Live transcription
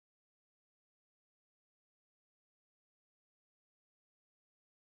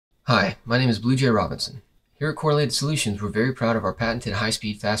Hi, my name is Blue Jay Robinson. Here at Correlated Solutions, we're very proud of our patented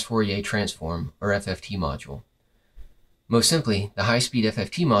high-speed Fast Fourier Transform, or FFT module. Most simply, the high-speed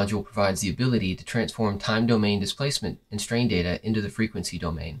FFT module provides the ability to transform time domain displacement and strain data into the frequency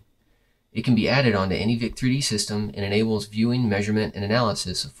domain. It can be added onto any VIC-3D system and enables viewing, measurement, and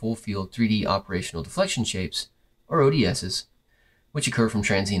analysis of full-field 3D operational deflection shapes, or ODSs, which occur from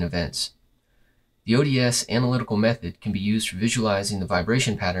transient events. The ODS analytical method can be used for visualizing the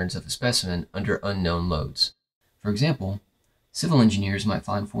vibration patterns of a specimen under unknown loads. For example, civil engineers might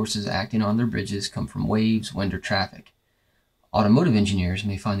find forces acting on their bridges come from waves, wind, or traffic. Automotive engineers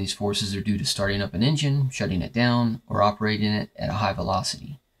may find these forces are due to starting up an engine, shutting it down, or operating it at a high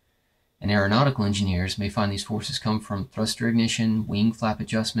velocity. And aeronautical engineers may find these forces come from thruster ignition, wing flap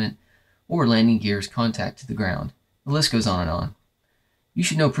adjustment, or landing gears contact to the ground. The list goes on and on. You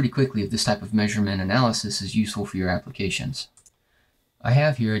should know pretty quickly if this type of measurement analysis is useful for your applications. I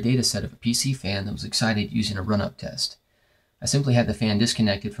have here a data set of a PC fan that was excited using a run-up test. I simply had the fan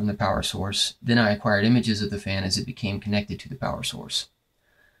disconnected from the power source, then I acquired images of the fan as it became connected to the power source.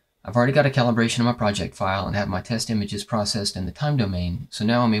 I've already got a calibration of my project file and have my test images processed in the time domain, so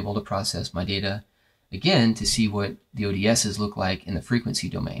now I'm able to process my data again to see what the ODSs look like in the frequency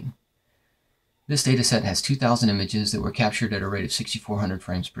domain. This dataset has 2,000 images that were captured at a rate of 6,400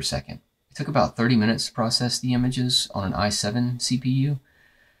 frames per second. It took about 30 minutes to process the images on an i7 CPU,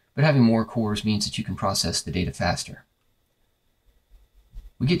 but having more cores means that you can process the data faster.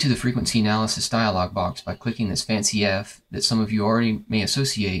 We get to the frequency analysis dialog box by clicking this fancy F that some of you already may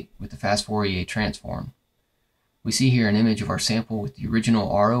associate with the Fast Fourier Transform. We see here an image of our sample with the original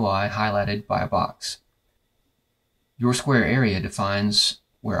ROI highlighted by a box. Your square area defines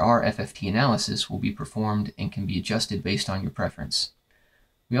where our FFT analysis will be performed and can be adjusted based on your preference.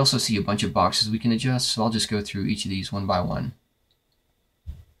 We also see a bunch of boxes we can adjust, so I'll just go through each of these one by one.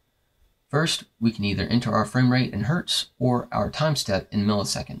 First, we can either enter our frame rate in hertz or our time step in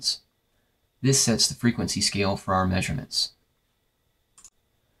milliseconds. This sets the frequency scale for our measurements.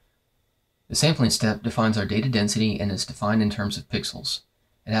 The sampling step defines our data density and is defined in terms of pixels.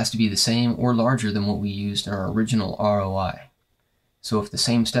 It has to be the same or larger than what we used in our original ROI. So if the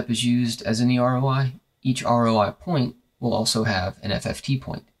same step is used as in the ROI, each ROI point will also have an FFT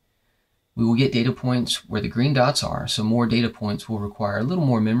point. We will get data points where the green dots are, so more data points will require a little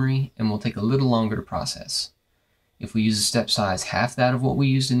more memory and will take a little longer to process. If we use a step size half that of what we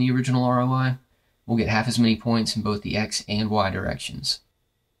used in the original ROI, we'll get half as many points in both the X and Y directions.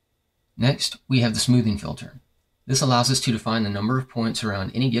 Next, we have the smoothing filter. This allows us to define the number of points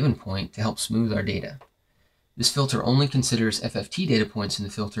around any given point to help smooth our data. This filter only considers FFT data points in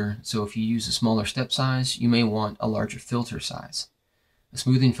the filter, so if you use a smaller step size, you may want a larger filter size. A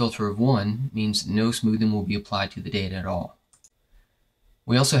smoothing filter of 1 means that no smoothing will be applied to the data at all.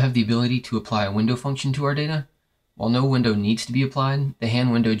 We also have the ability to apply a window function to our data. While no window needs to be applied, the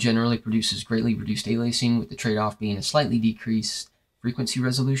hand window generally produces greatly reduced aliasing, with the trade-off being a slightly decreased frequency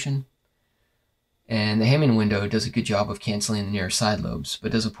resolution. And the Hamming window does a good job of canceling the near side lobes,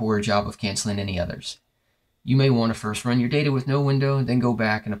 but does a poor job of canceling any others. You may want to first run your data with no window, then go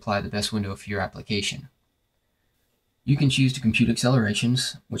back and apply the best window for your application. You can choose to compute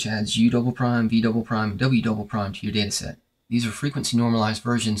accelerations, which adds U double prime, V double prime, and W double prime to your dataset. These are frequency normalized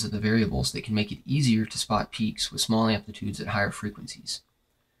versions of the variables that can make it easier to spot peaks with small amplitudes at higher frequencies.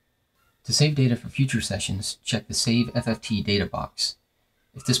 To save data for future sessions, check the Save FFT data box.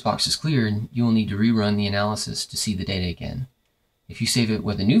 If this box is cleared, you will need to rerun the analysis to see the data again. If you save it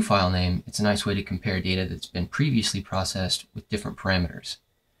with a new file name, it's a nice way to compare data that's been previously processed with different parameters.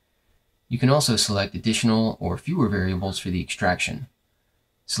 You can also select additional or fewer variables for the extraction.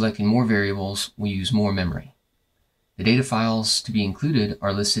 Selecting more variables will use more memory. The data files to be included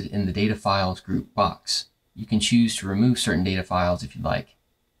are listed in the Data Files group box. You can choose to remove certain data files if you'd like.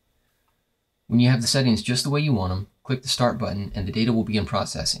 When you have the settings just the way you want them, click the Start button and the data will begin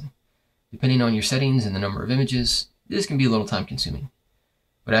processing. Depending on your settings and the number of images, this can be a little time consuming.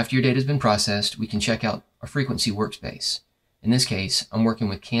 But after your data has been processed, we can check out our frequency workspace. In this case, I'm working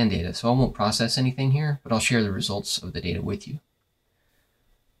with CAN data, so I won't process anything here, but I'll share the results of the data with you.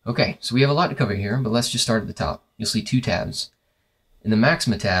 Okay, so we have a lot to cover here, but let's just start at the top. You'll see two tabs. In the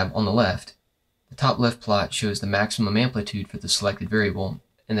Maxima tab on the left, the top left plot shows the maximum amplitude for the selected variable,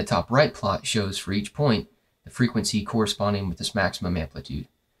 and the top right plot shows for each point the frequency corresponding with this maximum amplitude.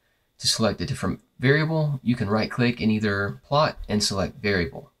 To select a different variable, you can right-click in either plot and select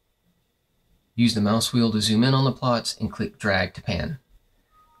Variable. Use the mouse wheel to zoom in on the plots and click Drag to pan.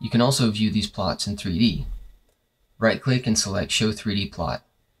 You can also view these plots in 3D. Right-click and select Show 3D Plot.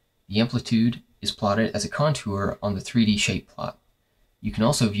 The amplitude is plotted as a contour on the 3D shape plot. You can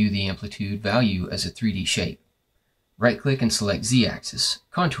also view the amplitude value as a 3D shape. Right-click and select Z-axis,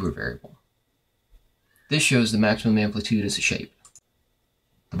 contour variable. This shows the maximum amplitude as a shape.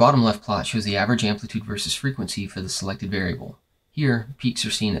 The bottom left plot shows the average amplitude versus frequency for the selected variable. Here, peaks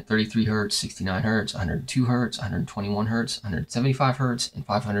are seen at 33 Hz, 69 Hz, 102 Hz, 121 Hz, 175 Hz, and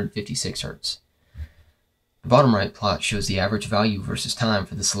 556 Hz. The bottom right plot shows the average value versus time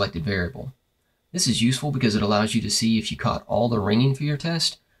for the selected variable. This is useful because it allows you to see if you caught all the ringing for your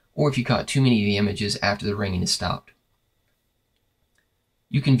test, or if you caught too many of the images after the ringing is stopped.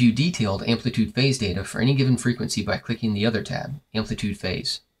 You can view detailed amplitude phase data for any given frequency by clicking the other tab, Amplitude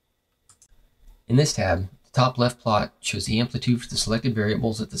Phase. In this tab, the top left plot shows the amplitude for the selected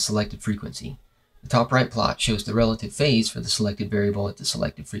variables at the selected frequency. The top right plot shows the relative phase for the selected variable at the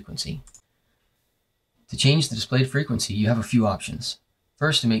selected frequency. To change the displayed frequency, you have a few options.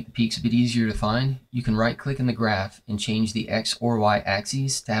 First, to make the peaks a bit easier to find, you can right-click in the graph and change the X or Y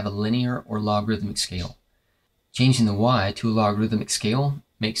axes to have a linear or logarithmic scale. Changing the Y to a logarithmic scale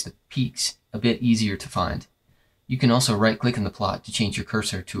makes the peaks a bit easier to find. You can also right-click in the plot to change your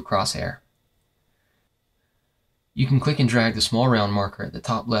cursor to a crosshair. You can click and drag the small round marker at the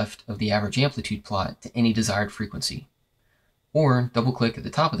top left of the average amplitude plot to any desired frequency, or double-click at the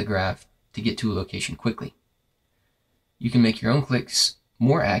top of the graph to get to a location quickly. You can make your own clicks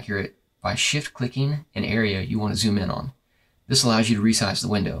more accurate by shift-clicking an area you want to zoom in on. This allows you to resize the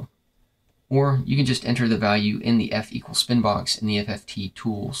window. Or you can just enter the value in the F equals spin box in the FFT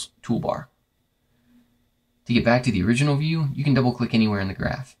Tools toolbar. To get back to the original view, you can double-click anywhere in the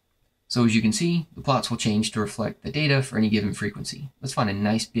graph. So as you can see, the plots will change to reflect the data for any given frequency. Let's find a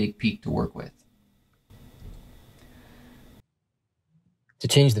nice big peak to work with. To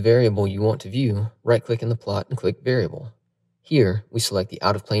change the variable you want to view, right-click in the plot and click Variable. Here, we select the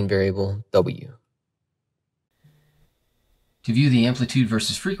out-of-plane variable W. To view the amplitude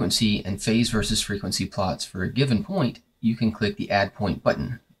versus frequency and phase versus frequency plots for a given point, you can click the Add Point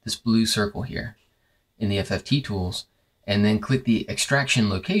button, this blue circle here, in the FFT tools, and then click the extraction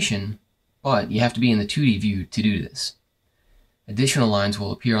location, but you have to be in the 2D view to do this. Additional lines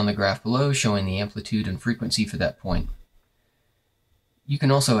will appear on the graph below showing the amplitude and frequency for that point. You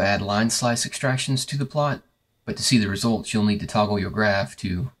can also add line slice extractions to the plot, but to see the results you'll need to toggle your graph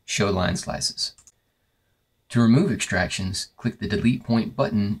to Show Line Slices. To remove extractions, click the Delete Point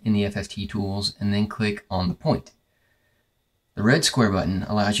button in the FFT tools and then click on the point. The red square button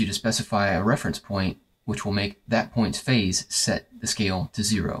allows you to specify a reference point which will make that point's phase set the scale to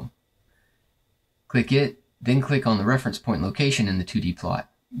 0. Click it, then click on the reference point location in the 2D plot.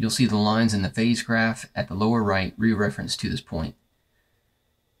 You'll see the lines in the phase graph at the lower right re-reference to this point.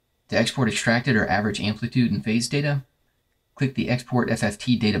 To export extracted or average amplitude and phase data, click the Export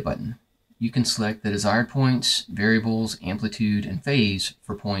FFT Data button. You can select the desired points, variables, amplitude, and phase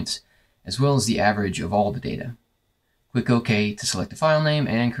for points, as well as the average of all the data. Click OK to select a file name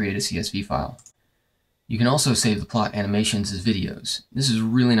and create a CSV file. You can also save the plot animations as videos. This is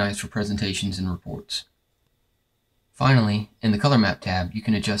really nice for presentations and reports. Finally, in the Color Map tab, you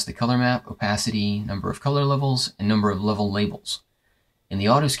can adjust the color map, opacity, number of color levels, and number of level labels. In the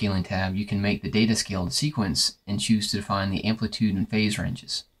Auto Scaling tab, you can make the data scale to sequence and choose to define the amplitude and phase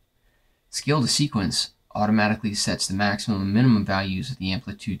ranges. Scale to sequence automatically sets the maximum and minimum values of the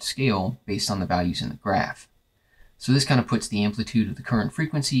amplitude scale based on the values in the graph. So this kind of puts the amplitude of the current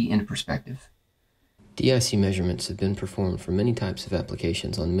frequency into perspective. DIC measurements have been performed for many types of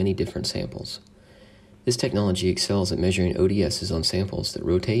applications on many different samples. This technology excels at measuring ODSs on samples that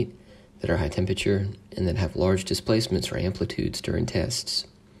rotate, that are high temperature, and that have large displacements or amplitudes during tests.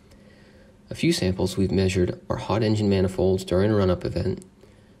 A few samples we've measured are hot engine manifolds during a run-up event,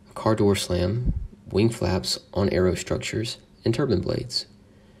 a car door slam, wing flaps on aero structures, and turbine blades.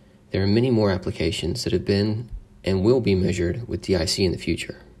 There are many more applications that have been and will be measured with DIC in the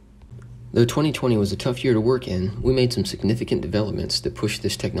future. Though 2020 was a tough year to work in, we made some significant developments that pushed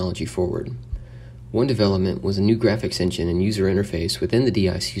this technology forward. One development was a new graphics engine and user interface within the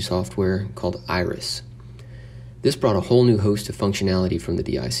DIC software called Iris. This brought a whole new host of functionality from the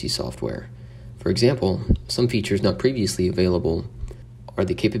DIC software. For example, some features not previously available are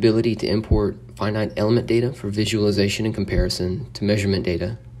the capability to import finite element data for visualization and comparison to measurement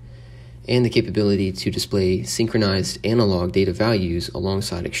data, and the capability to display synchronized analog data values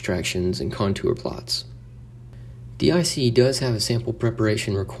alongside extractions and contour plots. DIC does have a sample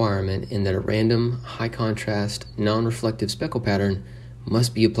preparation requirement in that a random, high-contrast, non-reflective speckle pattern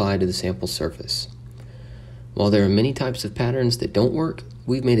must be applied to the sample surface. While there are many types of patterns that don't work,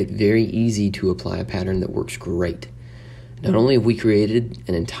 we've made it very easy to apply a pattern that works great. Not only have we created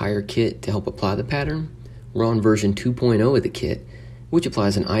an entire kit to help apply the pattern, we're on version 2.0 of the kit, which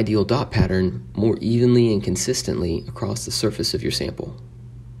applies an ideal dot pattern more evenly and consistently across the surface of your sample.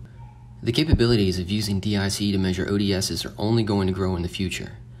 The capabilities of using DIC to measure ODSs are only going to grow in the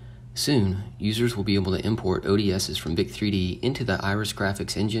future. Soon, users will be able to import ODSs from VIC-3D into the Iris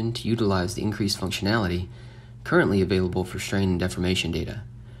graphics engine to utilize the increased functionality currently available for strain and deformation data.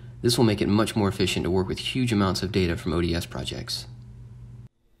 This will make it much more efficient to work with huge amounts of data from ODS projects.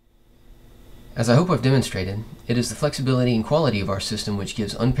 As I hope I've demonstrated, it is the flexibility and quality of our system which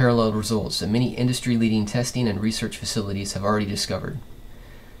gives unparalleled results that many industry-leading testing and research facilities have already discovered.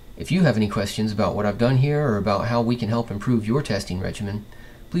 If you have any questions about what I've done here or about how we can help improve your testing regimen,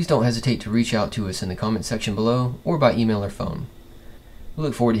 please don't hesitate to reach out to us in the comment section below or by email or phone. We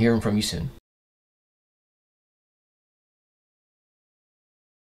look forward to hearing from you soon.